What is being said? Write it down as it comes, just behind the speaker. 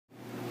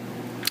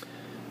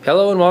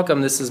Hello and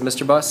welcome, this is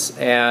Mr. Buss,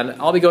 and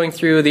I'll be going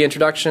through the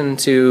introduction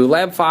to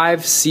Lab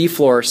 5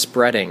 Seafloor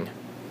Spreading.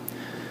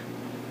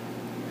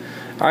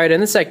 Alright,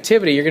 in this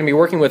activity you're going to be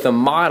working with a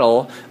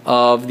model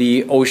of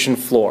the ocean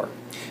floor.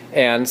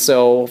 And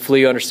so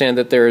hopefully you understand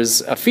that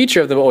there's a feature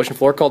of the ocean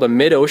floor called a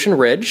mid-ocean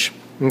ridge.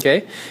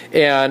 Okay,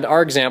 and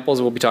our examples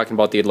we'll be talking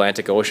about the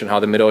Atlantic Ocean, how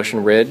the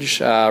mid-ocean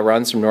ridge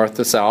runs from north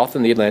to south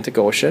in the Atlantic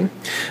Ocean.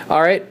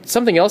 Alright,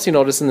 something else you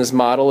notice in this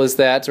model is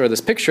that, or this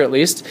picture at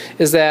least,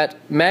 is that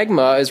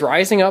magma is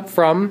rising up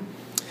from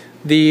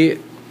the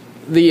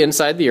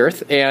inside the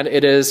earth, and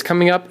it is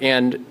coming up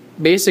and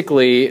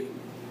basically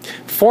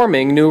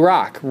forming new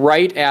rock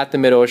right at the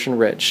mid-ocean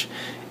ridge.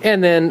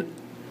 And then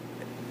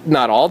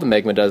not all the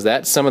magma does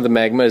that. Some of the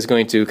magma is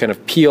going to kind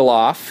of peel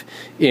off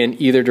in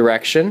either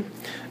direction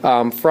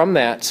from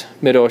that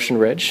mid-ocean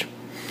ridge.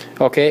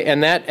 Okay,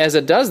 and that, as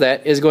it does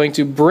that, is going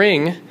to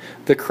bring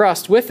the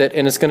crust with it,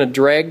 and it's going to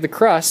drag the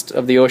crust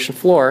of the ocean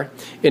floor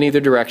in either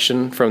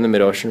direction from the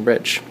mid-ocean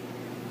ridge.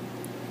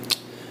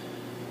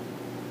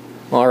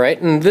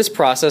 Alright, and this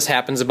process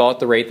happens about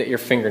the rate that your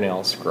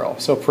fingernails grow,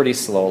 so pretty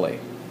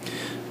slowly.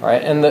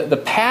 Alright, and the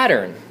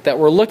pattern that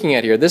we're looking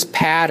at here, this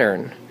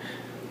pattern,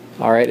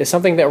 alright, is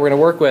something that we're going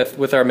to work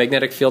with our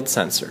magnetic field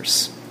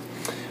sensors.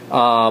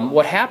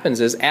 What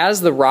happens is,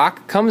 as the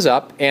rock comes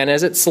up and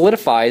as it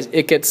solidifies,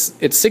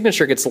 its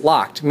signature gets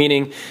locked,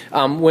 meaning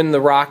when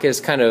the rock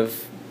is kind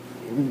of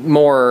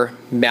more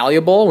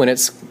malleable, when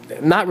it's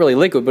not really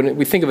liquid, but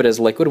we think of it as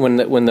liquid,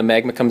 when the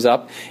magma comes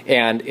up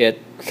and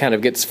it kind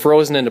of gets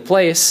frozen into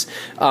place,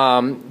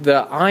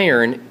 the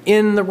iron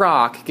in the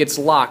rock gets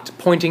locked,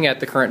 pointing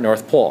at the current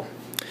North Pole.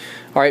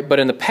 All right, but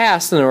in the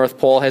past, the North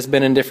Pole has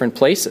been in different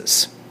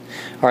places.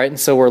 All right, and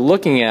so we're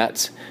looking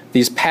at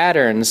these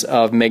patterns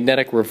of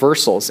magnetic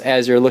reversals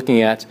as you're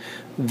looking at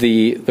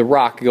the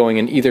rock going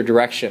in either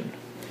direction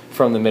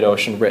from the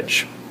mid-ocean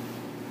ridge.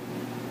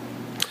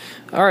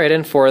 Alright,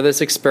 and for this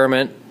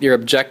experiment, your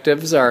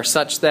objectives are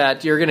such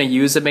that you're going to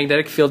use a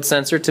magnetic field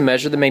sensor to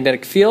measure the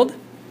magnetic field,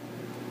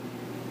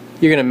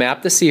 you're going to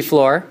map the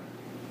seafloor,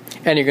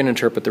 and you're going to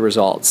interpret the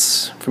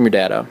results from your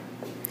data.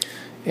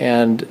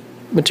 And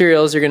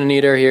materials you're going to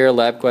need are here: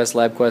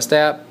 LabQuest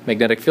app,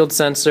 magnetic field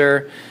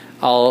sensor.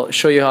 I'll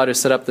show you how to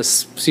set up the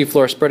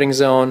seafloor spreading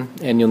zone,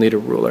 and you'll need a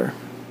ruler.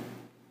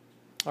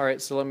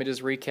 Alright, so let me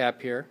just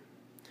recap here.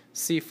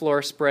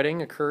 Seafloor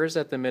spreading occurs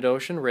at the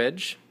mid-ocean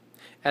ridge.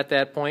 At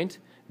that point,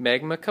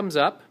 magma comes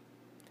up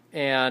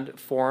and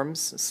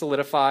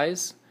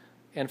solidifies,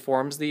 and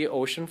forms the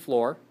ocean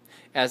floor.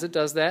 As it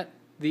does that,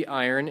 the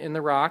iron in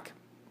the rock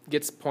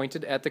gets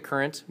pointed at the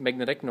current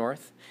magnetic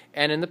north,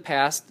 and in the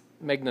past,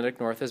 magnetic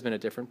north has been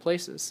at different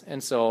places.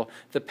 And so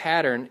the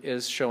pattern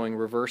is showing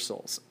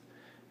reversals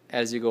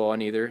as you go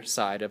on either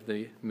side of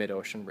the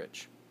mid-ocean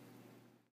ridge.